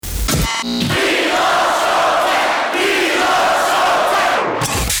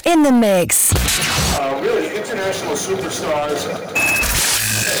In the mix. Really international superstars.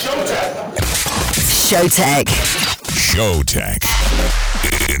 Showtek. Showtek.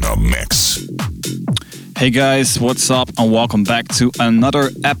 In a mix. Hey guys, what's up and welcome back to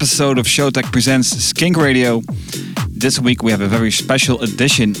another episode of Showtek Presents Skink Radio. This week we have a very special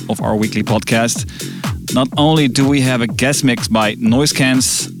edition of our weekly podcast. Not only do we have a guest mix by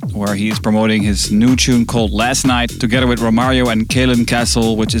Noisecans, where he is promoting his new tune called Last Night, together with Romario and Kalen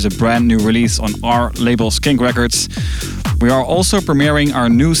Castle, which is a brand new release on our label Skink Records. We are also premiering our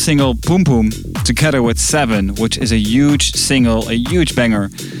new single Poom Poom, together with Seven, which is a huge single, a huge banger.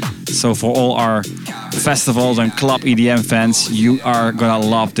 So for all our festivals and club EDM fans, you are gonna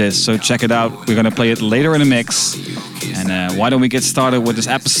love this. So check it out. We're gonna play it later in the mix. And why don't we get started with this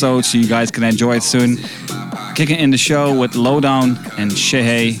episode so you guys can enjoy it soon. Kicking in the show with Lowdown and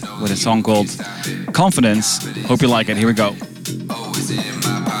Shehe with a song called Confidence. Hope you like it. Here we go. Always in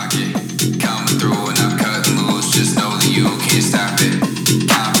my pocket, coming through and I'm cutting loose. Just know that you can't stop it.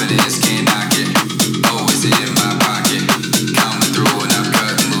 Confidence can't knock it. Always in my pocket, coming through and I'm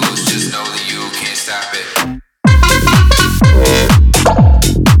cutting loose. Just know that you can't stop it.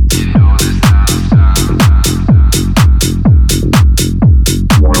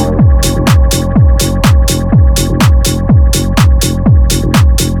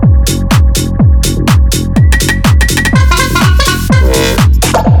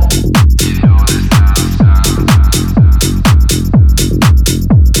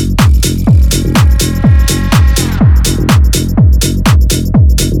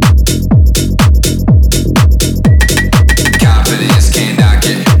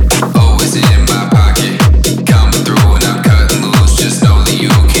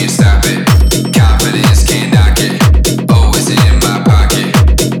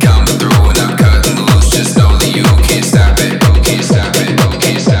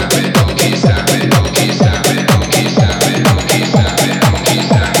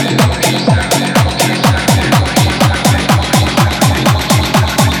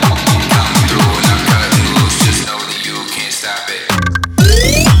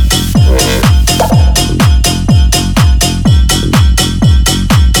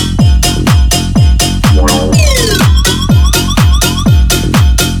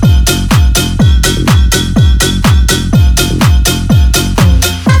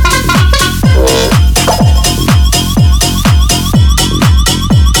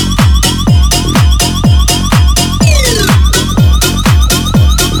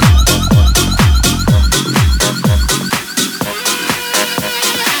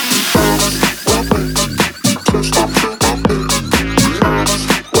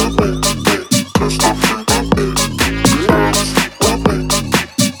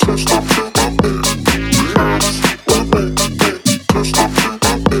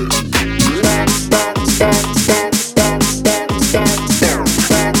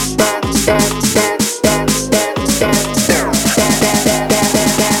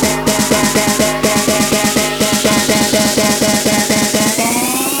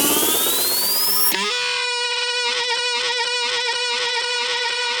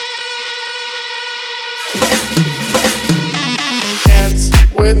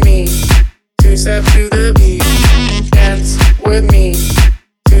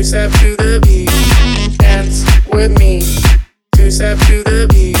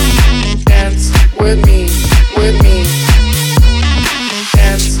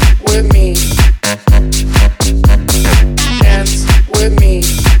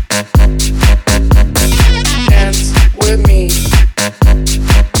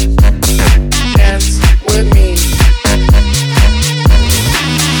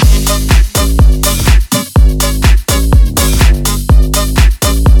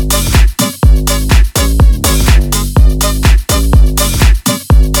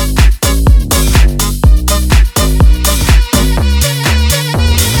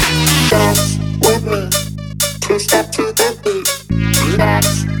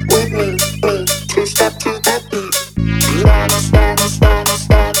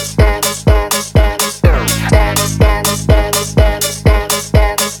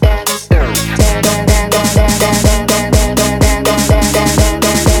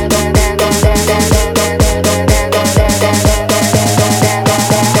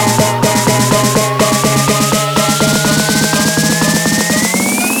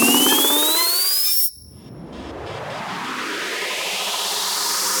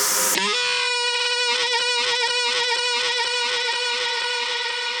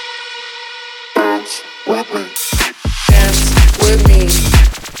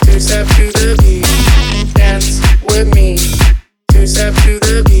 step to the beat, dance with me. Two step to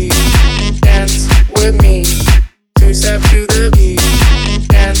the beat, dance with me. Two step to the beat,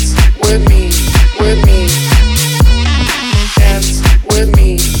 dance with me, with me. Dance with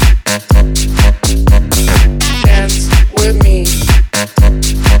me. Dance with me.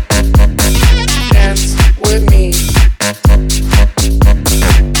 Dance with me.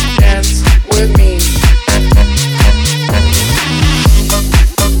 Dance with me.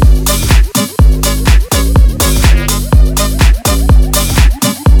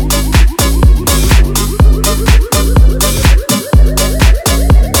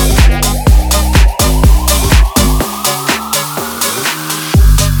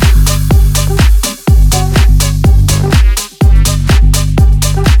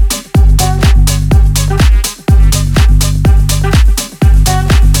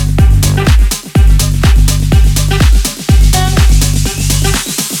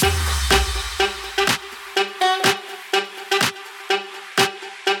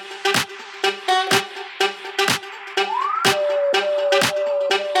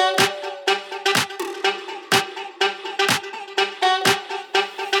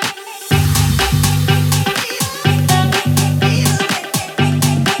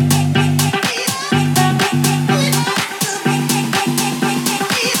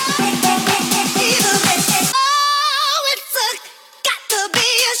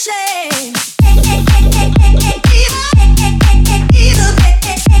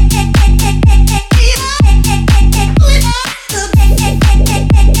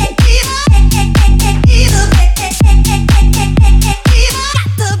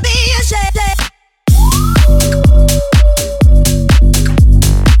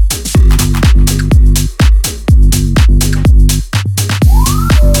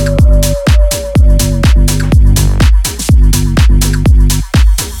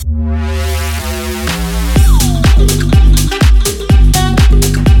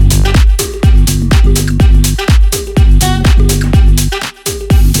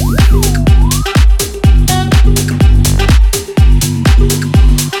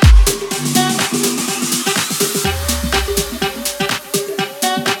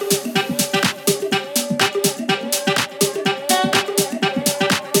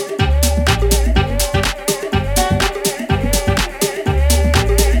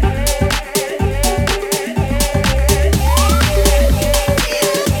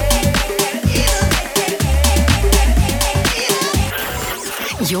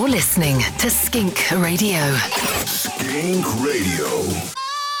 You're listening to Skink Radio. Skink Radio.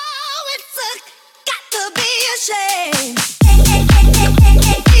 Oh, it's got to be a shame.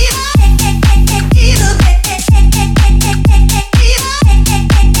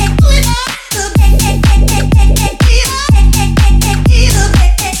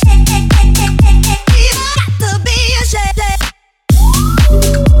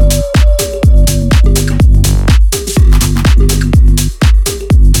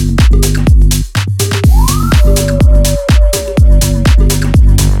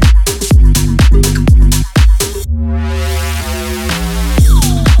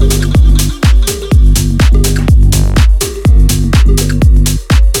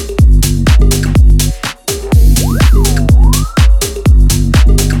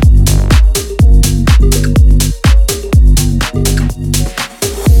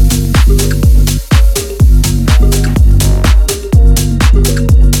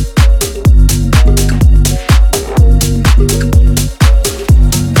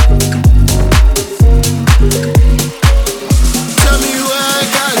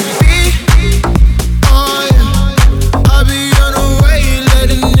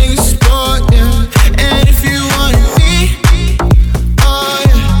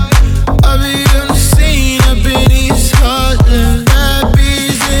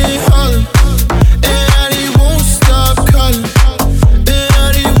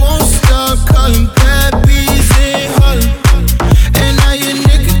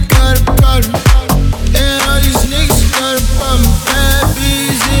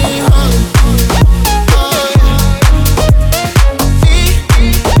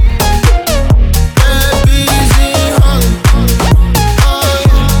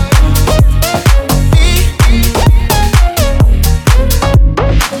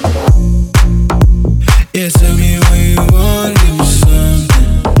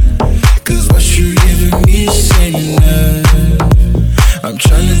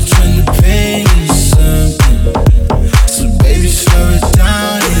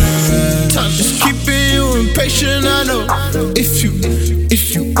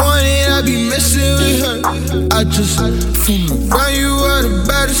 I just fool around, you are the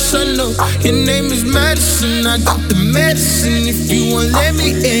baddest Yes, I know your name is Madison. I got the medicine if you won't let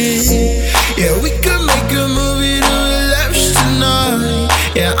me in. Yeah, we could make a movie to relax tonight.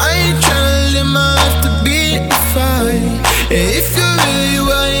 Yeah, I ain't tryna live my life to be defined. Yeah, if you really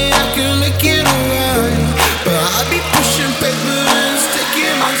want it, I can make it alright. But I be pushing paper and it's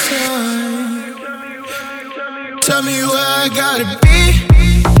taking my time. Tell me where I gotta be.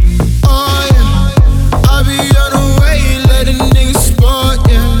 Oh yeah, I'll be on the way, let a nigga sport,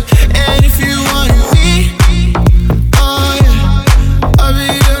 yeah. And if you want me, oh yeah, I'll be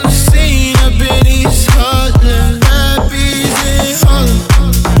on the scene up in East Harlem. Bad bees in Harlem,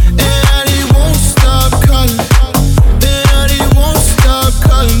 and they won't stop calling. And they won't stop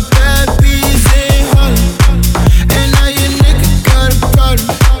calling. Bad bees in Harlem, and now your nigga got a problem.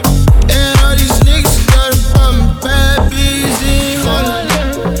 And all these niggas got a problem. Bad bees in Harlem.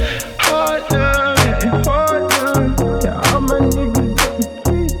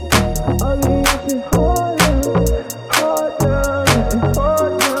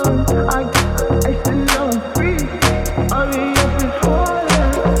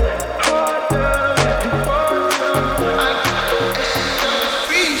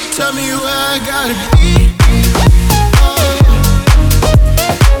 Tell me where I gotta be.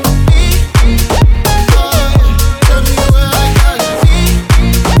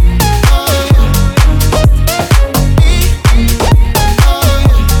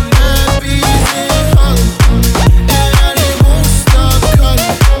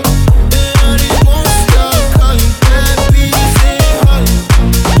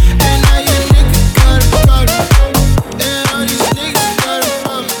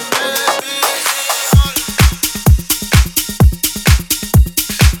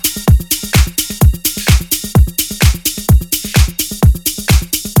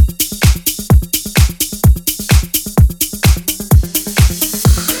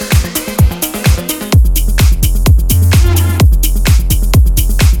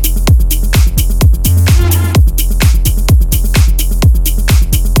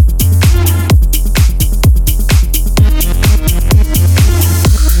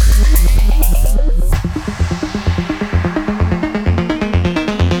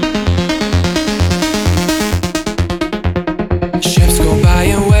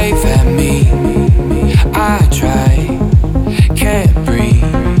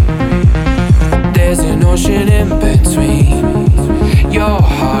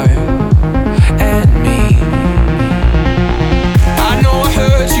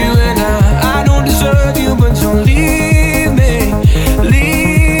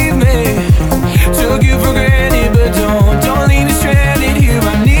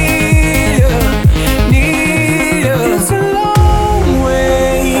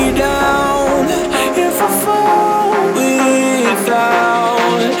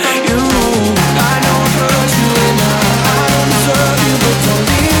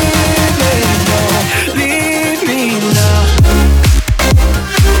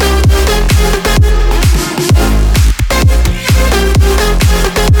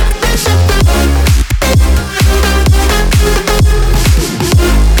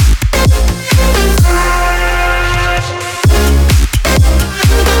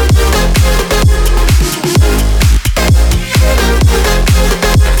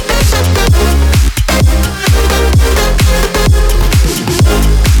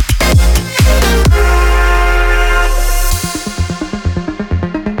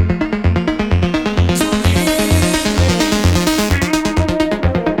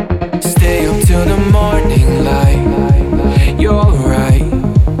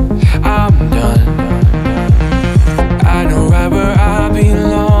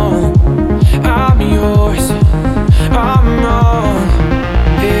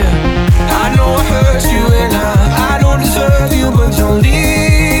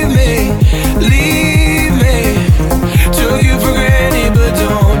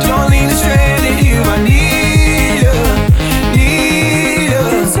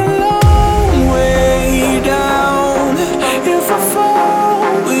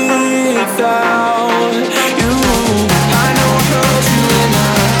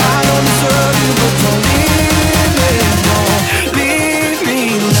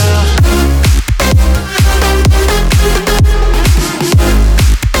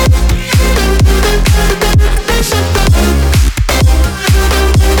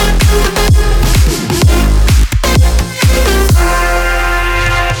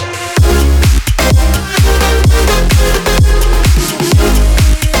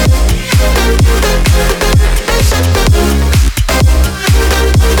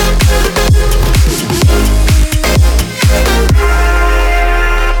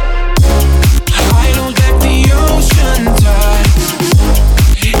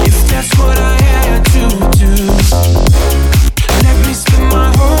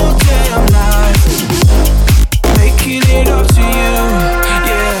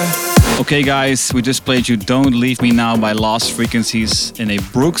 Okay guys, we just played you Don't Leave Me Now by Lost Frequencies in a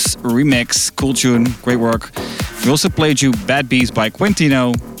Brooks remix. Cool tune, great work. We also played you Bad Bees by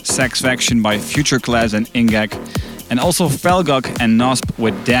Quintino, Satisfaction by Future Class and Ingak, and also Felguk and Nosp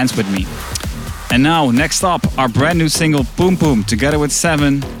with Dance With Me. And now, next up, our brand new single Poom Poom together with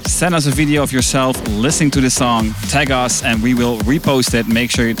Seven. Send us a video of yourself listening to the song, tag us and we will repost it.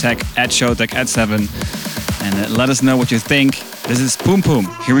 Make sure you tag @Showtek @7 and let us know what you think. This is Poom Poom,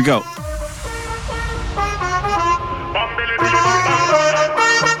 here we go.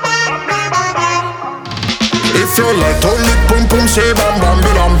 If you like only pum pum, say bam bam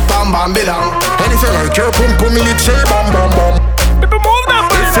bilam, bam bam bilam. And if you like your pum pum, it say bam bam bam. People move that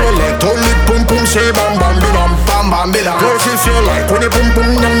body. If you like only pum pum, say bam bam bilam, bam bam bilam. Girls, if you like when you pum pum,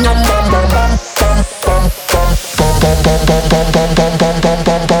 yum yum bam bam bam bam bam bam bam bam bam bam bam bam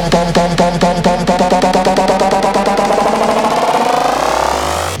bam bam bam bam bam bam bam.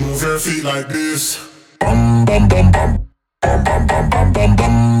 Move your feet like this. Bam bam bam bam bam bam bam bam bam bam bam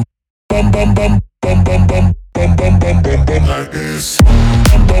bam. Bum bum bum bum bum bum bum bum like this.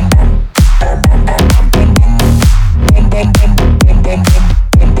 Bum bum bum bum bum bum bum bum bum bum bum bum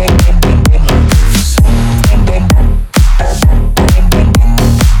bum bum bum bum bum like this. Bum bum bum bum bum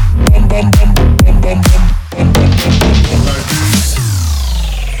bum bum bum bum bum bum like this.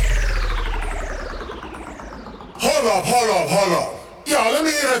 Hold up. Yo, let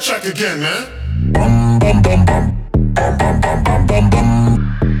me hear that track again, man. Bum bum bum bum bum bum bum bum bum.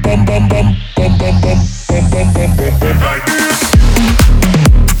 Bum bum bum bum bum bum bum bum bum bum like this.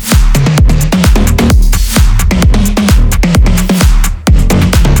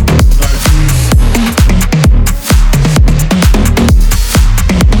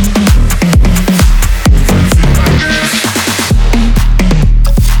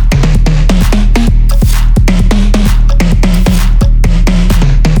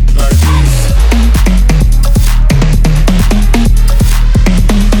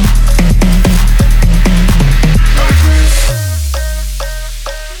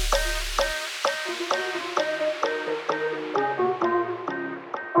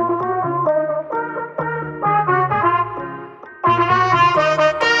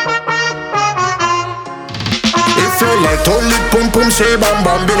 Say bam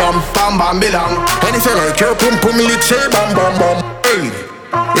bam bilam, bam bam bilam. And if you like your pum pum, it say bam bam bam. Hey,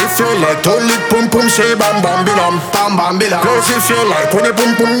 if you like to lick pum pum, say bam bam bilam, bam bam bilam. Girls, if you like when you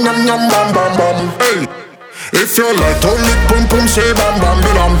pum pum, yum yum bam bam bam. Hey, if you like to lick pum pum, say bam bam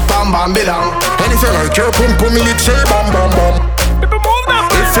bilam, bam bam bilam. And if you like your pum pum, it say bam bam bam.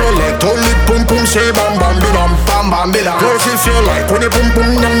 If you like to lick pum pum, say bam bam bilam, bam bam bilam. Girls, if you like when you pum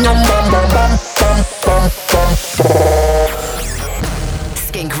pum, yum yum bam bam bam bam bam bam.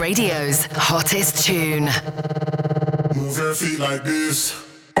 Skink Radio's hottest tune. Move your feet like this.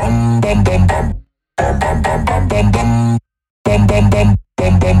 Bum bum bum bum bum bum bum bum bum bum bum bum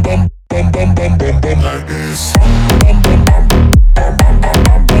bum bum bum bum bum bum bum bum like this. Bum bum bum bum bum bum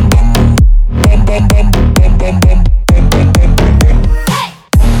bum bum bum bum bum bum bum bum bum bum bum bum.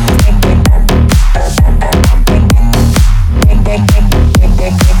 Bum bum bum bum bum bum bum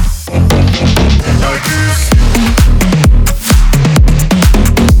bum bum bum bum bum like this.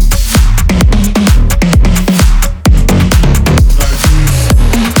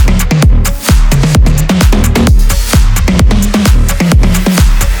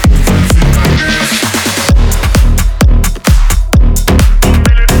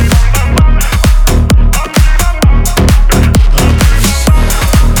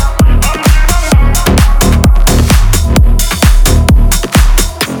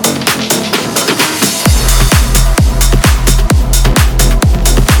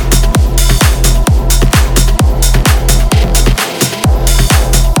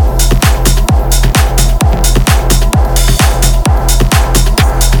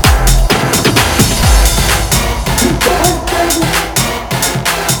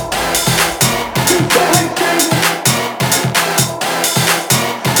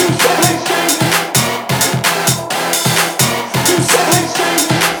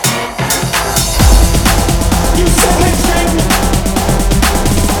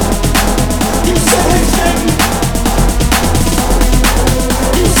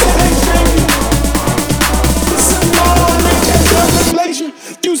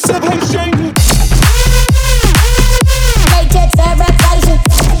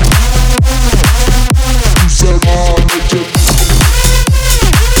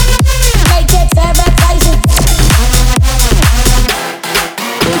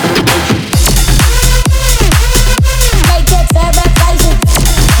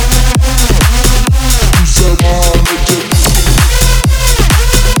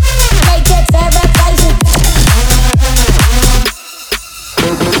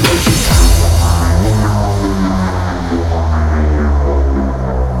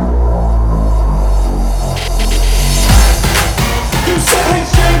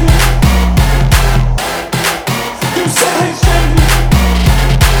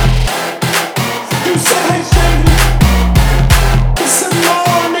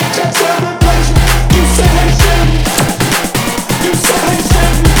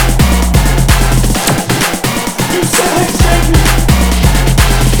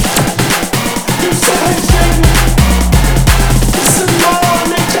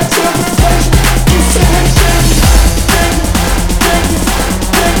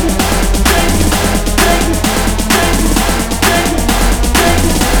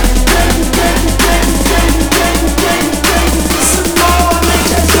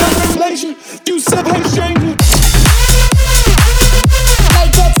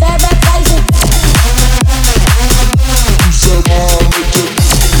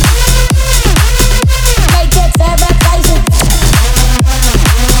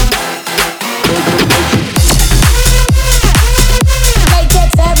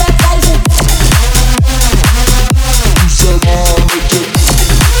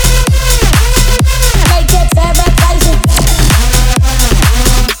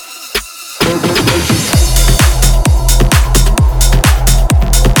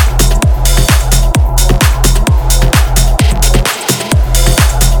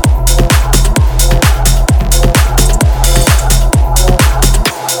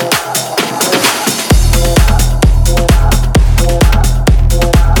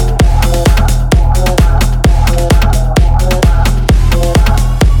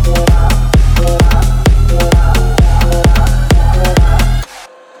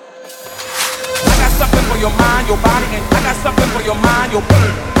 mind, your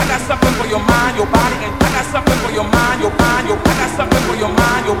body. I got something for your mind, your body, and I got something for your mind, your mind, your. I got something for your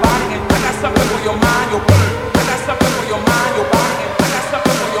mind, your body, and I got something for your mind, your body. I got something for your mind, your body, and I got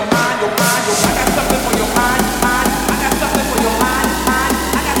something for your mind, your mind, your.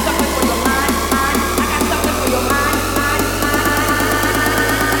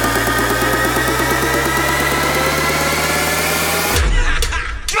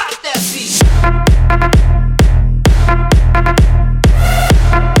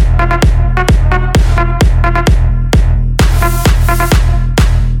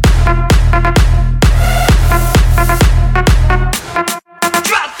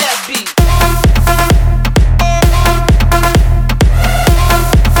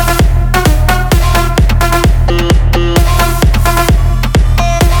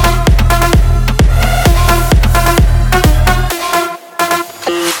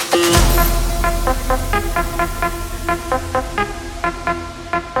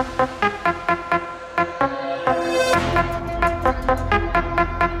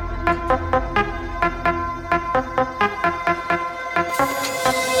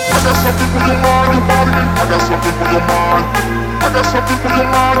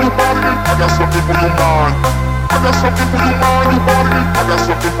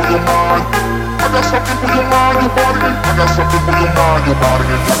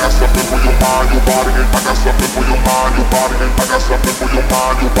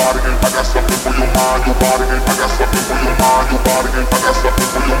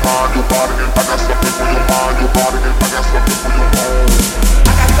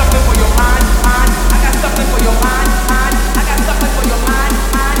 I got something for your mind, mind. I got something for your mind, mind. I got something for your mind,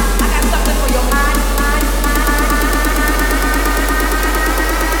 mind. I got something for your mind, mind, mind.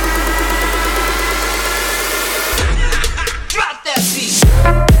 Drop that beat.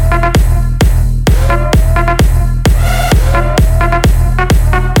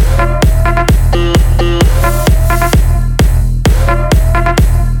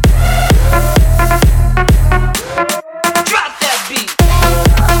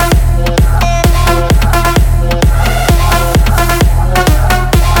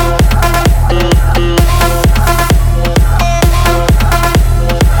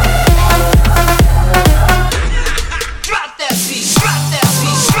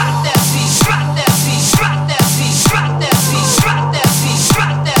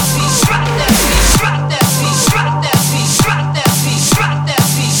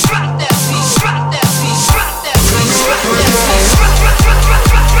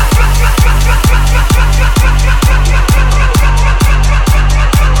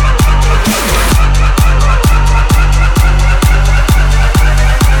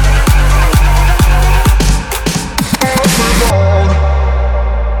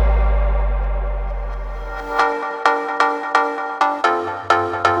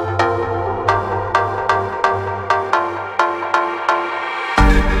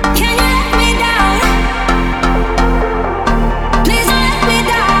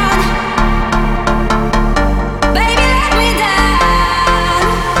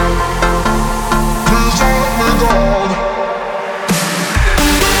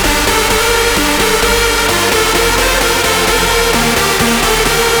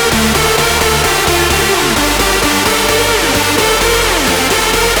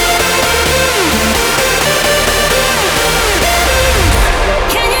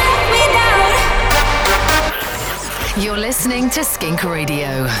 Listening to Skink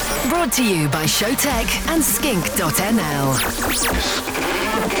Radio, brought to you by Showtek and Skink.nl.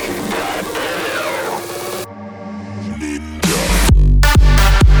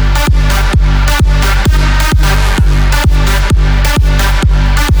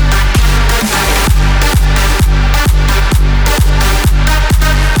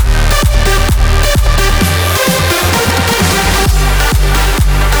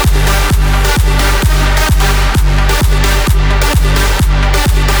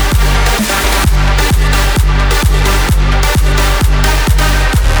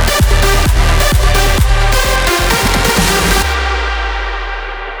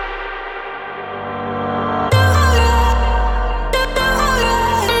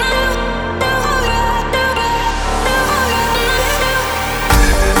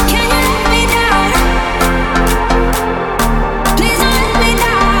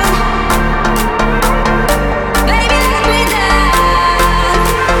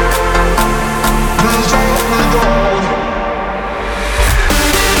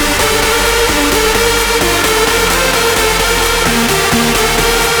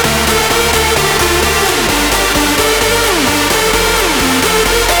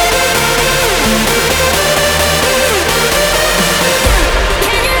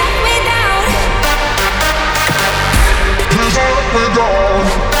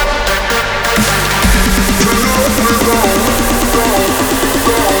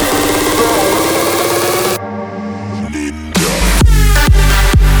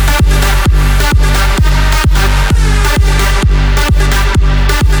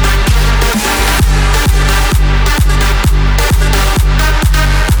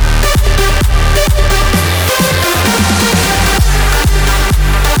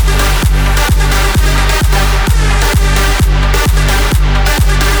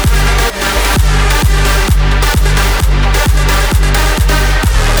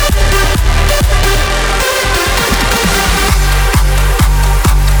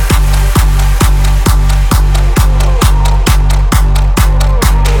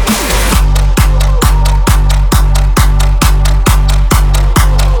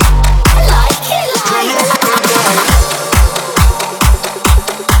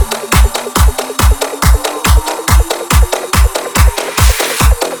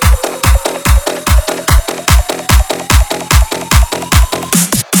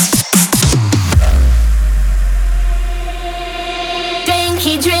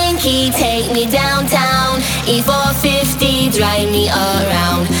 Drinky, drinky, take me downtown. E450, drive me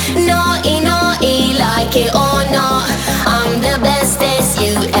around. Naughty, naughty, like it or not, I'm the bestest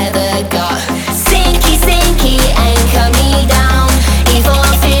you ever got. Sinky, sinky, anchor me down.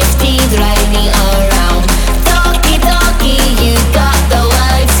 E450, drive me around. Talky, talky, you got the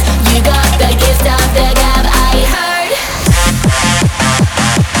words, you got the gift of the gab, I heard.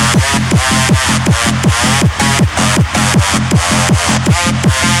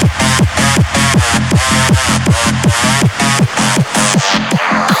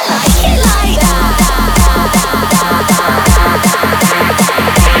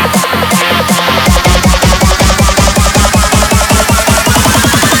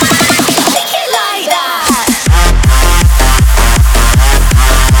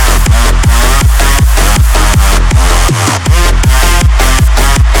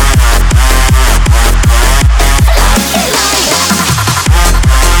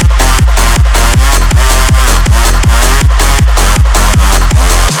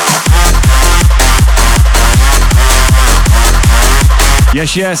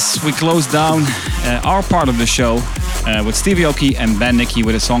 Yes, we closed down our part of the show with Stevie Aoki and Ben Nicky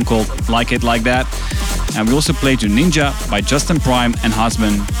with a song called Like It Like That. And we also played you Ninja by Justin Prime and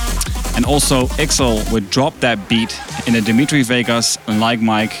Husband. And also Ixel with Drop That Beat in the Dimitri Vegas and Like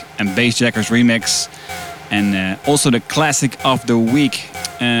Mike and Bassjackers remix. And also the classic of the week.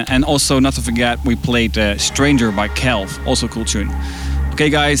 And also, not to forget, we played Stranger by Kelv, also a cool tune. Okay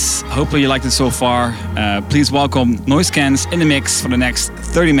guys, hopefully you liked it so far. Please welcome Noise Cans in the mix for the next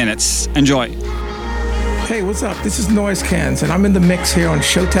 30 minutes. Enjoy. Hey, what's up? This is Noise Cans, and I'm in the mix here on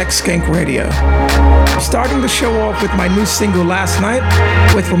Showtek Skank Radio. Starting the show off with my new single Last Night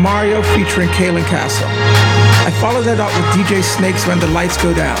with Romario featuring Kalen Castle. I followed that up with DJ Snakes When the Lights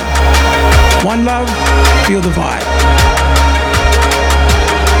Go Down. One love, feel the vibe.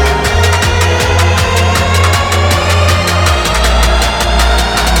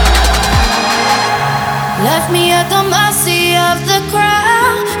 Left me at the mercy of the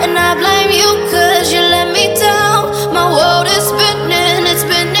crowd, and I blame you cause you let me down. My world is spinning, it's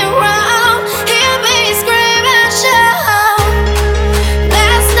spinning round. Hear me scream and shout.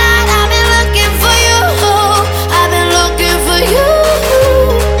 Last night I've been looking for you, I've been looking for you.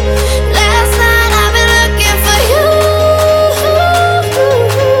 Last night I've been looking for you.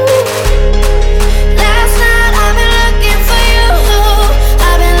 Last night I've been looking for you,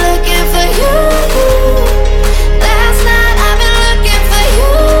 I've been looking for you.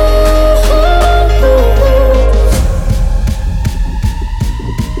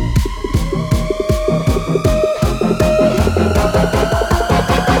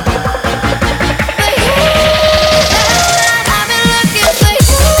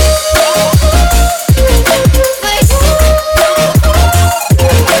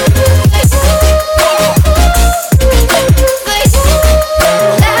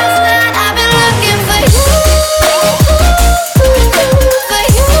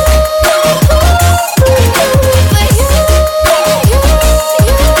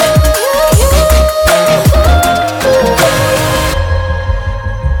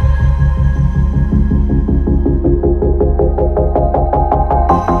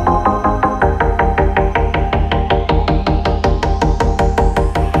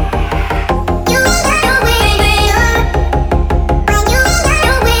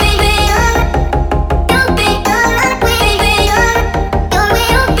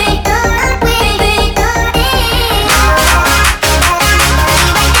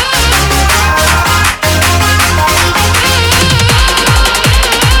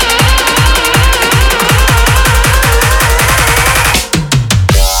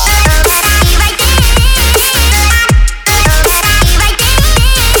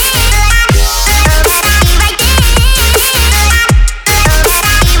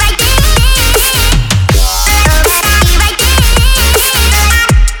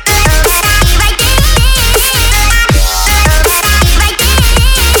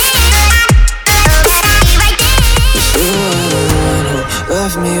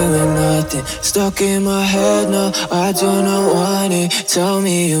 Stuck in my head now, I do not want it. Tell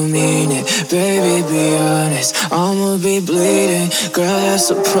me you mean it, baby, be honest. I'ma be bleeding, girl, that's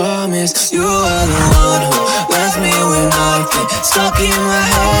a promise. You are the one who left me with nothing. Stuck in my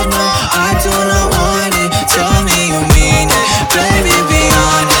head now, I do not want it. Tell me you mean it, baby, be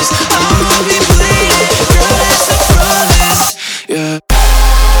honest. I'ma be bleeding, girl, that's a promise. Yeah.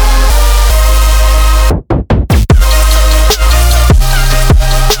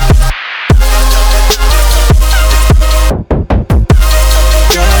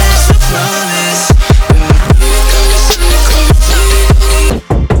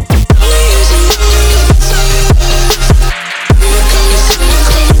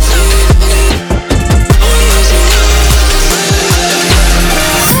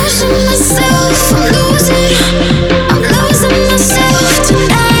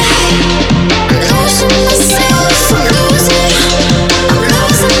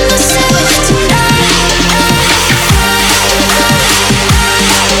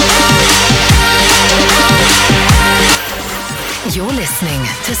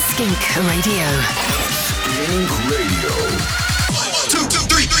 Skink Radio. Skink Radio. 1, 2,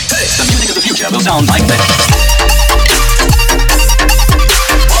 3, hey! The music of the future will sound like this.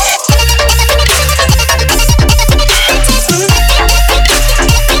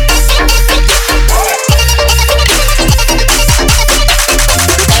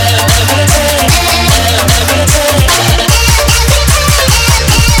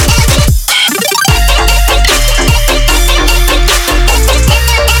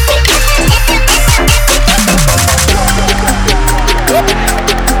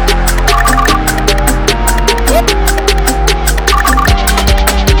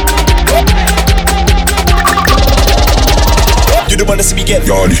 Wanna see me get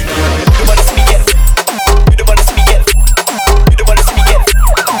Yardy. You wanna see me get You wanna see me get You wanna see me get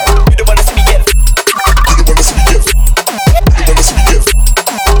You wanna see me get You wanna see me give. You wanna see me give.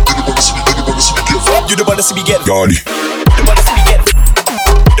 You wanna see me give. You wanna see me get Yardy. You wanna see me get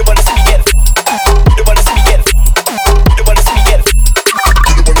You wanna see me get You wanna see me get You wanna see me get You wanna see me give.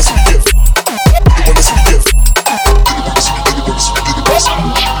 You wanna see me give. You wanna see me give. You wanna see me give. You wanna see me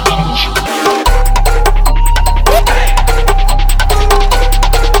give.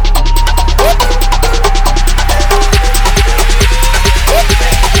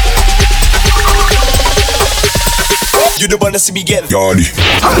 You don't wanna see me get Yardy.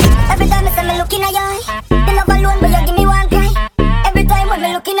 Every time I see me looking at your eye, the love alone, but you give me one cry. Every time when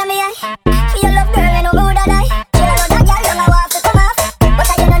me looking at me eye, for your love, girl, you know me woulda die. Chill out that girl, don't I want to come off, but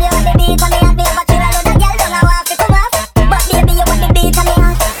I know you want the beat of me heart. Me ever chill out that girl, don't I want to come off, but baby you want the beat of me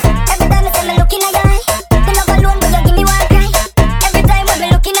heart. Every time I see me looking at your eye, the love alone, but you give me one cry. Every time when me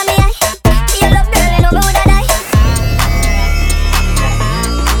looking at me eye, for your love, girl, you know me woulda die.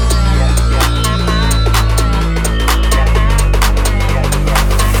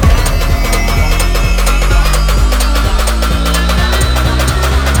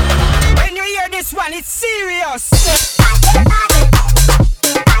 It's serious.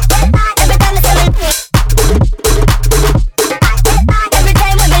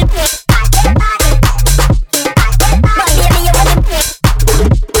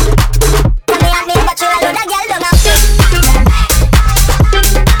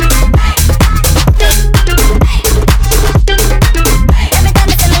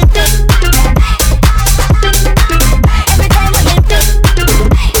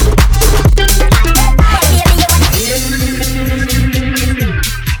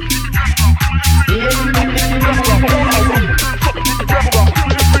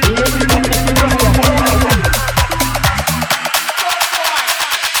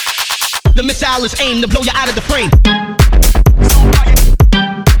 The missile is aimed to blow you out of the frame.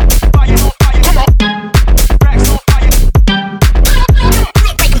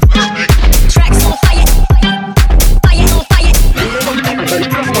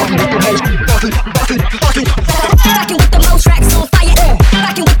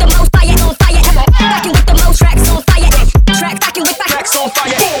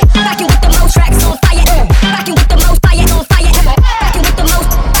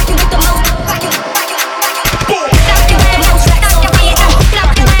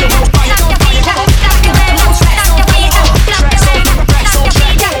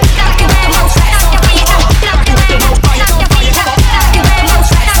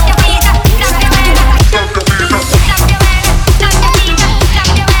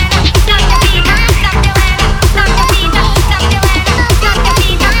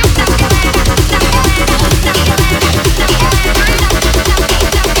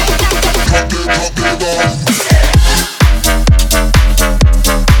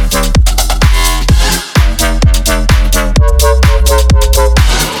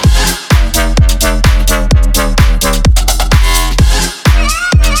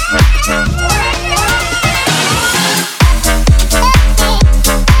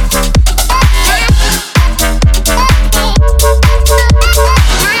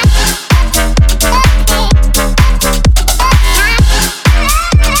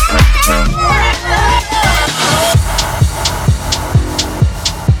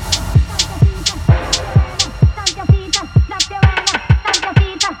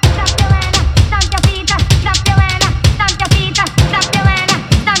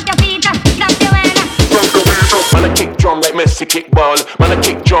 Messi kick ball. Man a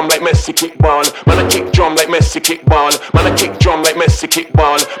kick drum like Messi kick ball. Man a kick drum like Messi kick ball. Man a kick drum like Messi kick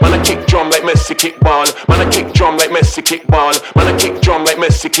ball. Man a kick drum like Messi kick ball. Man a kick drum like Messi kick ball. Man a kick drum like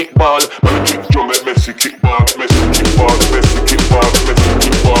Messi kick ball. Man a kick drum like Messi kick ball. Messi kick ball. Messi kick ball. Messi kick ball. Messi kick ball. Messi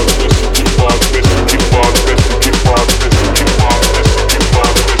kick ball. Messi kick ball. Messi kick ball. Messi kick ball. Messi kick ball. Messi kick ball. Messi kick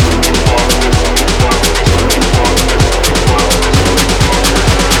ball.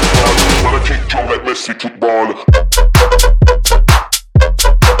 messy kickball.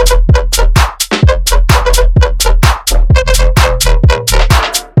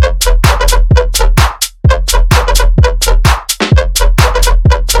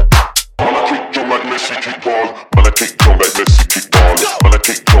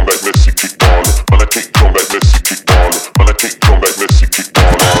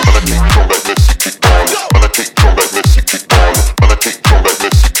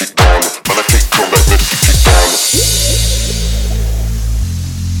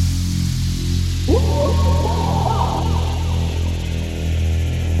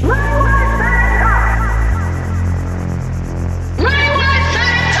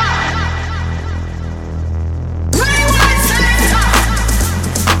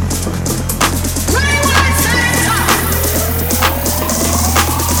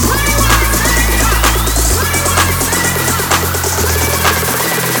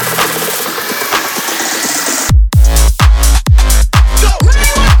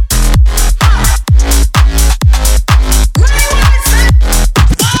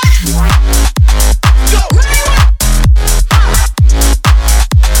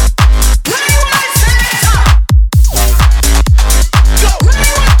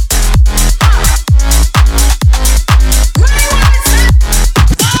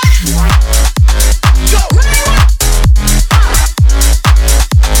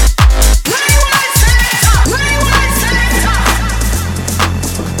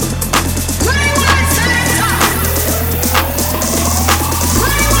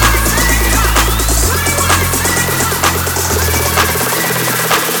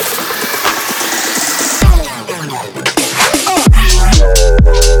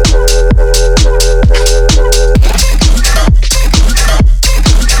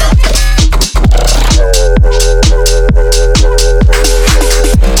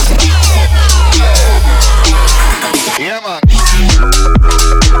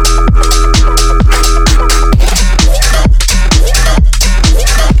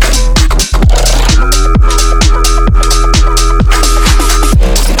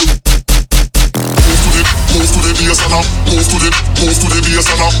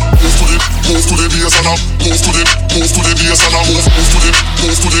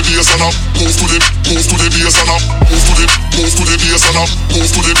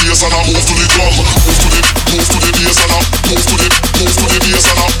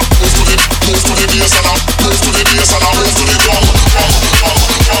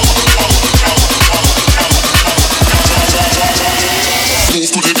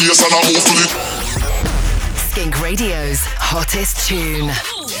 Skink Radio's hottest tune.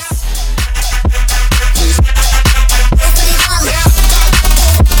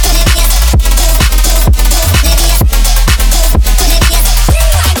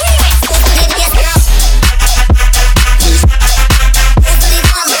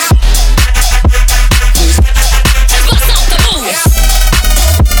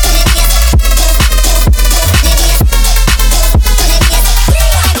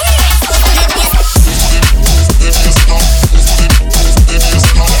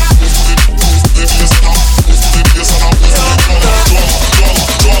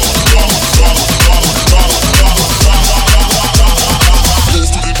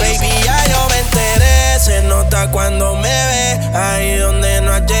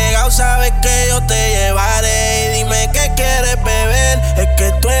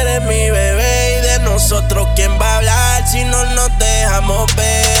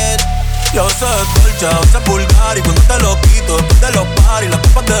 Yo sé dolce, a veces vulgar y cuando te lo quito después de los paris, las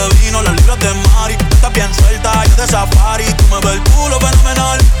copas de vino, las libras de mari. Estás bien suelta, yo de safari. Tú me ves el culo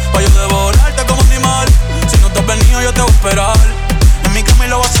fenomenal, pa' yo devorarte como animal. Si no te has venido yo te voy a esperar, en mi cama y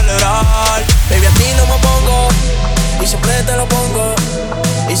lo voy a celebrar. Baby, a ti no me pongo, y siempre te lo pongo.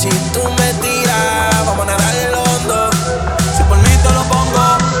 Y si tú me tiras, vamos a nadar en lo hondo. Si por mí te lo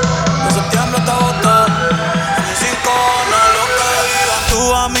pongo, de septiembre hasta agosto. En mis 5 años lo que digan tu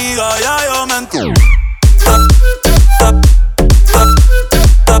amiga, ya yo me enteré.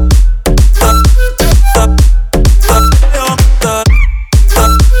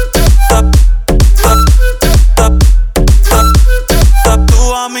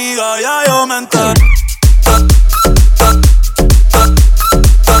 Tu amiga, ya yo me enteré.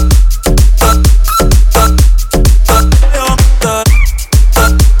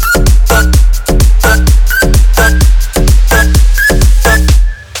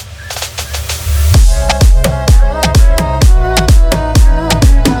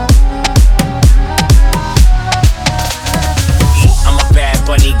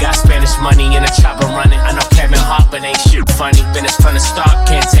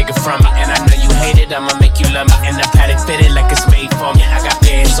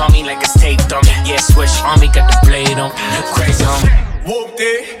 Crazy, huh? Whooped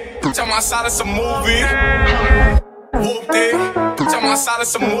it. Tell my side it's a movie. Whooped it. Tell my side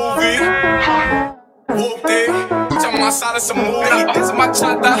it's a movie. Whooped it. Tell my side it's a movie. This is my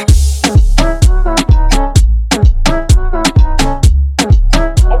chanta.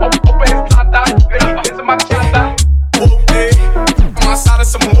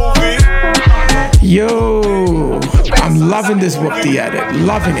 Yo, I'm loving this whoop-dee edit,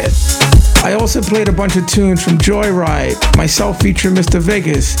 loving it. I also played a bunch of tunes from Joyride, myself featuring Mr.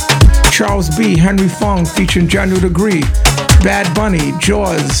 Vegas, Charles B, Henry Fong featuring Janu Degree, Bad Bunny,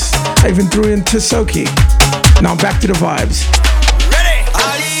 Jaws. I even threw in Tisoki. Now back to the vibes.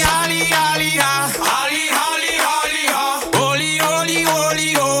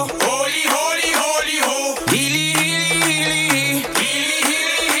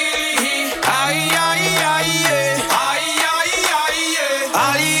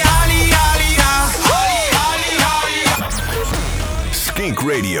 Skink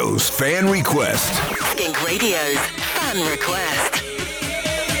Radio's fan request. Skink Radio's fan request.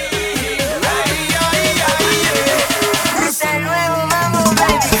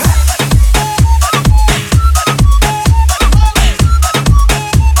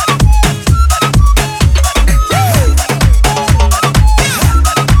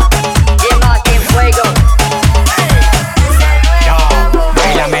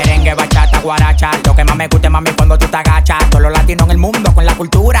 Lo que más me gusta, mami, cuando tú te agachas. Todos los latinos en el mundo con la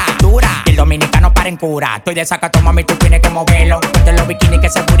cultura. Y el dominicano para en cura. Estoy de sacato, mami, tú tienes que moverlo. Ponte los bikinis que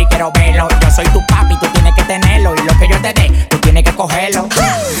se y quiero verlo. Yo soy tu papi, tú tienes que tenerlo. Y lo que yo te dé, tú tienes que cogerlo.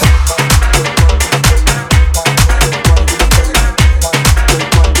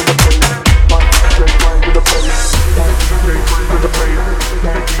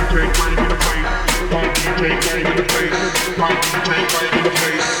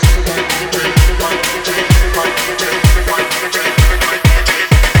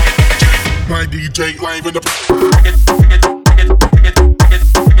 My DJ live in the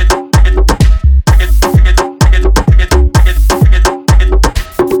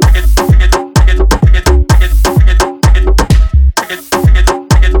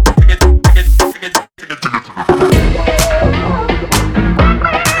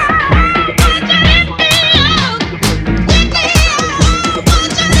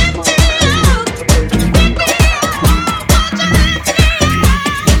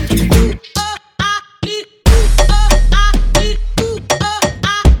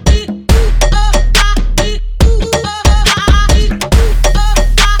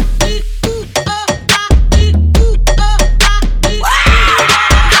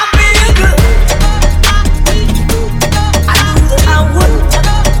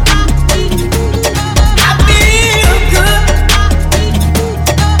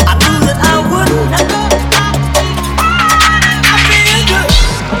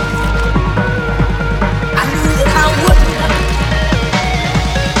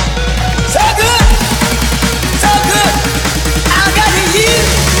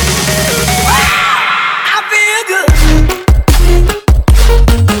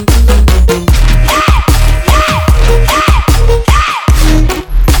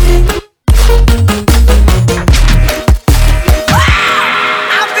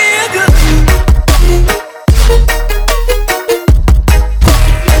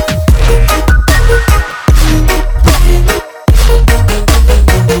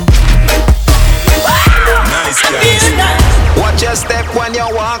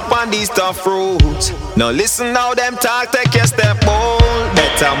Now listen how them talk, take your step bold.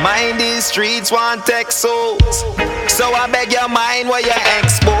 Better mind these streets, want take souls. So I beg your mind where you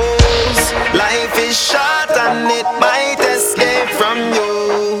expose. Life is short and it might escape from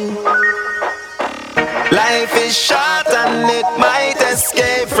you. Life is short and it might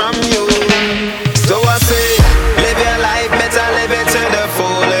escape from you. So I say, live your life, better live it to the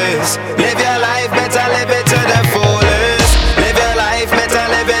fullest. Live your life, better live it to the fullest. Live your life, better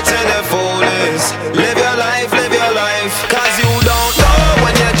live it to the fullest. Live your life, cause you don't know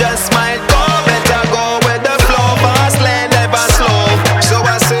when you just might go. Better go with the flow, fast lane, never slow. So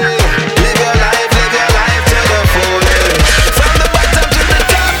I say, live your life to the fullest. From the bottom to the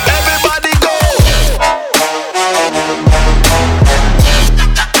top, everybody go.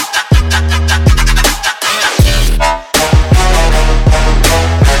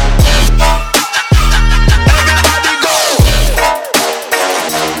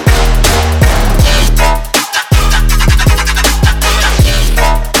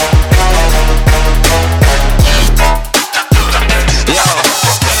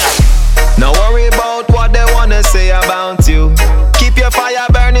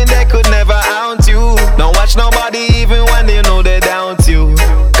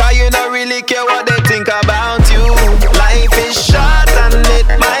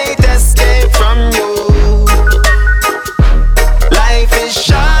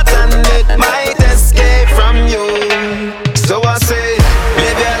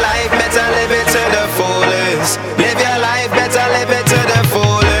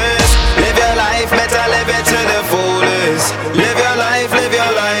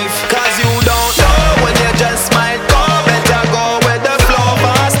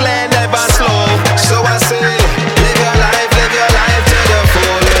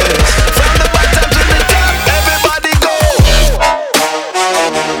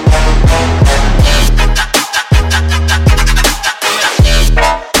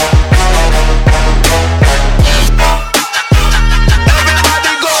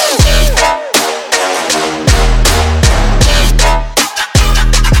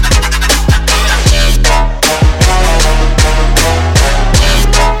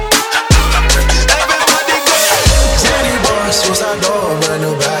 a brand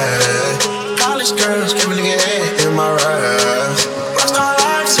new bag. College girls, give a nigga head in my raps. Rockstar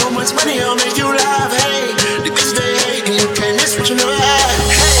life, so much money, I'll make you laugh. Hey, niggas they hate, and you can't miss what you never had.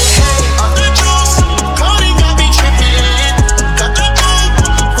 Hey, hey, off the juice, coding got me tripping. Got the boom,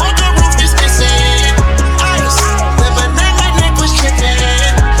 what the roof is missing. Ice, lemonade, my neck was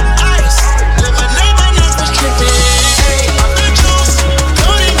tripping. Ice, lemonade, my neck was tripping. Hey, off the juice,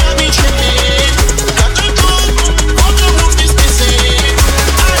 coding got me tripping. Got the boom, what the roof is missing.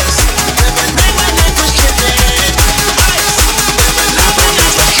 Ice, lemonade, my neck was tripping. Ice, lemonade, my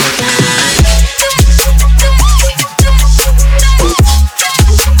neck was tripping.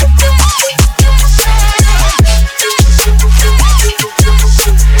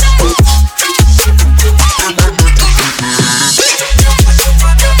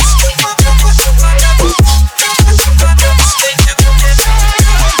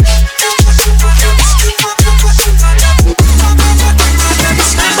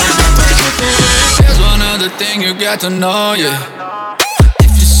 There's one other thing you got to know, yeah.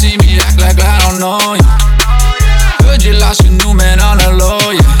 If you see me act like I don't know you. Heard you lost your new man on the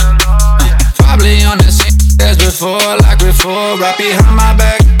low, yeah. Probably on the same as before, like before. Right behind my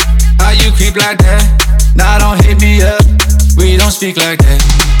back, how you creep like that? Nah, don't hit me up, we don't speak like that.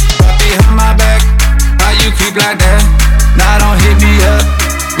 Right behind my back, how you creep like that? Nah, don't hit me up,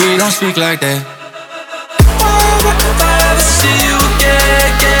 we don't speak like that. If I ever see you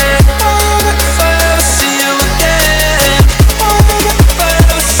again, yeah. If I ever see you again, if I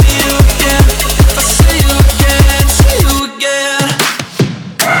ever see you again, if I see you again, see you again.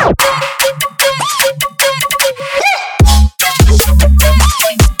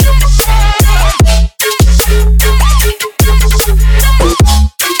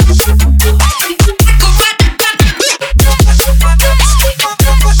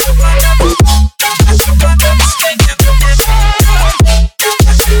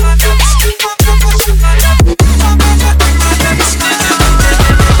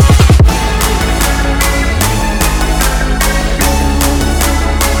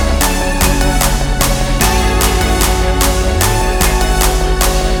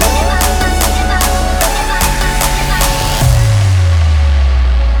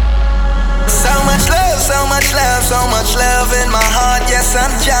 So much love in my heart, yes,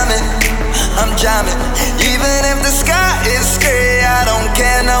 I'm jamming. Even if the sky is gray, I don't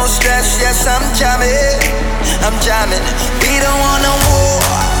care, no stress, yes, I'm jamming. We don't want no war,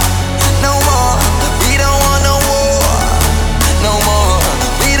 no more. We don't want no war, no more.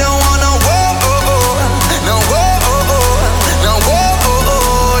 We don't want no war, no war, no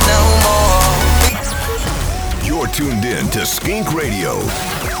war, no more. You're tuned in to Skink Radio.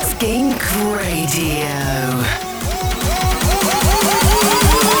 Skink Radio.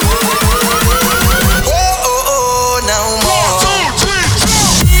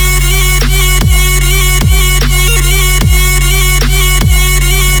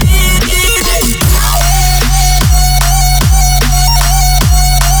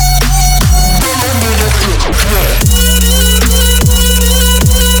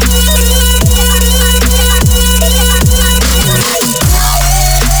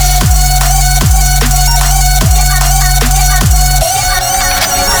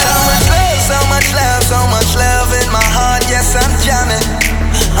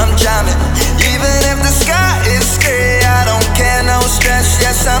 I'm jamming. Even if the sky is gray, I don't care, no stress,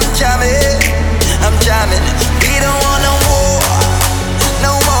 yes, I'm jamming. We don't want no war,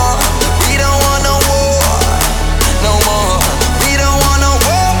 no more. We don't want no war, no more. We don't want no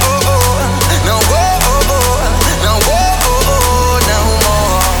war, no war, no war, no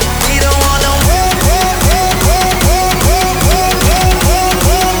more. We don't want no war.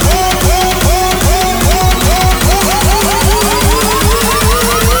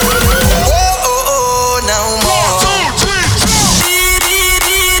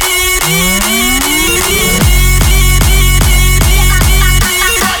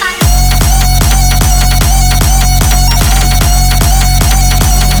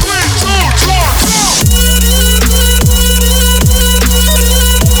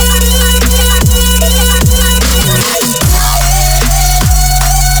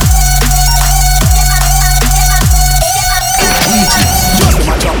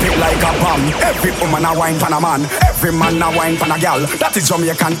 Every woman a wine pan a man, every man a wine pan a gal. That is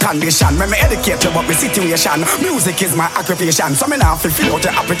Jamaican condition. When me educate you about the situation, music is my occupation, so me now fill out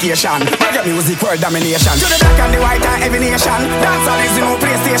your application. Reggae music world domination. To the black and the white and every nation. Dancehall is the new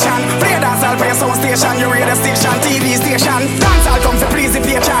PlayStation. Play dancehall, play sound station. Your radio station, TV station. Dancehall come to please the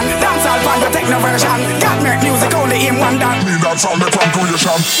patron. Dancehall pan your techno version. Got make music only in one dance. Me dancehall me from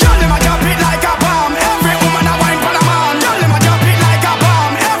creation. Tell them I drop it like a bomb. Every woman a wine pan a man. Tell them I drop it like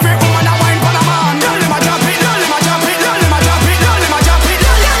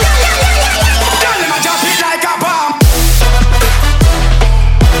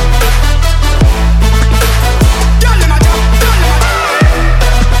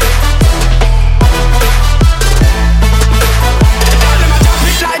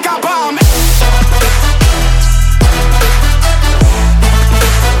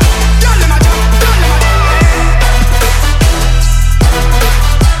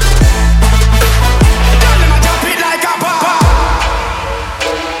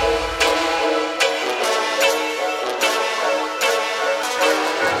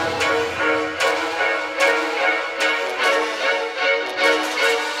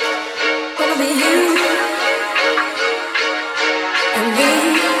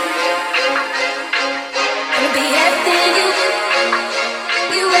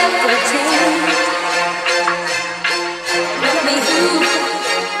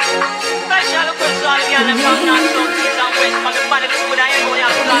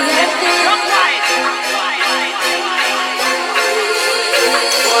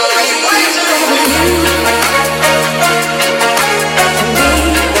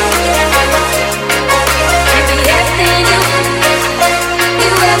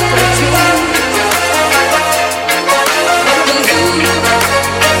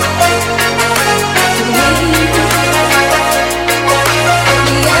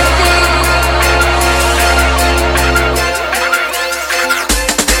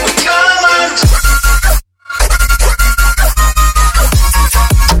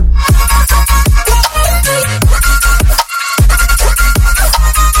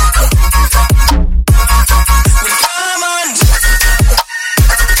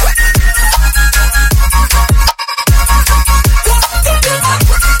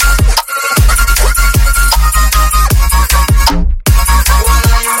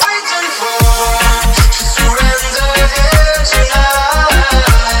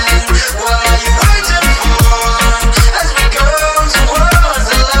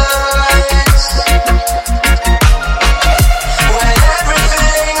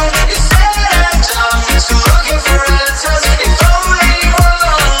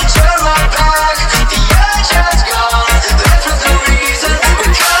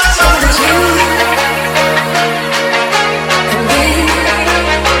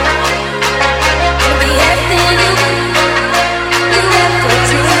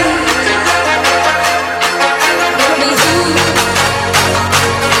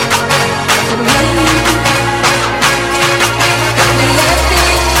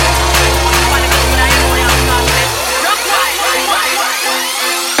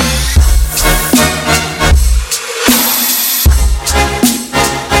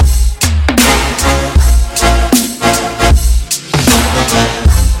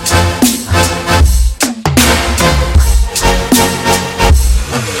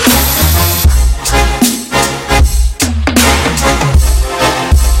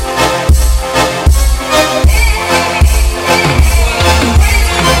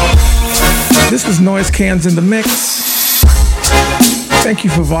This was Noise Cans in the Mix. Thank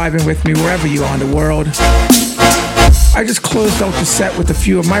you for vibing with me wherever you are in the world. I just closed out the set with a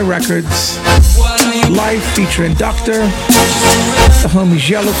few of my records. Life featuring Doctor, the homies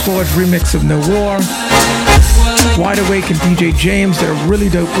Yellow Claws remix of No War, Wide Awake and DJ James did a really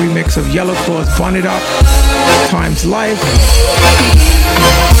dope remix of Yellow Claws Bun It Up, Times Life.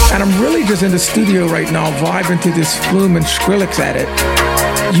 And I'm really just in the studio right now vibing to this Flume and Skrillex edit.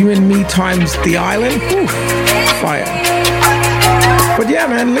 You and Me times The Island, whew, fire. But yeah,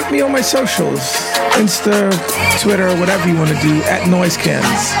 man, link me on my socials, Insta, Twitter, whatever you want to do, at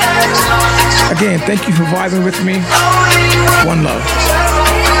NoiseCans. Again, thank you for vibing with me. One love.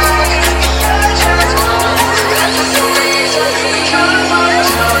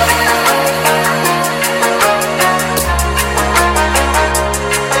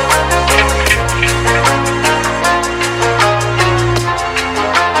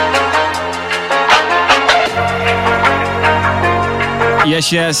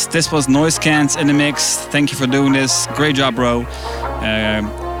 Yes, this was Noise Cans in the Mix. Thank you for doing this. Great job, bro.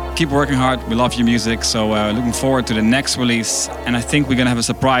 Keep working hard. We love your music. So looking forward to the next release. And I think we're going to have a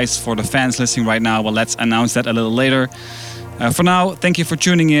surprise for the fans listening right now. Well, let's announce that a little later. For now, thank you for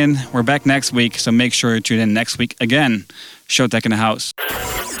tuning in. We're back next week, so make sure you tune in next week again. Showtek in the house.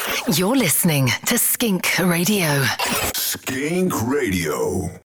 You're listening to Skink Radio. Skink Radio.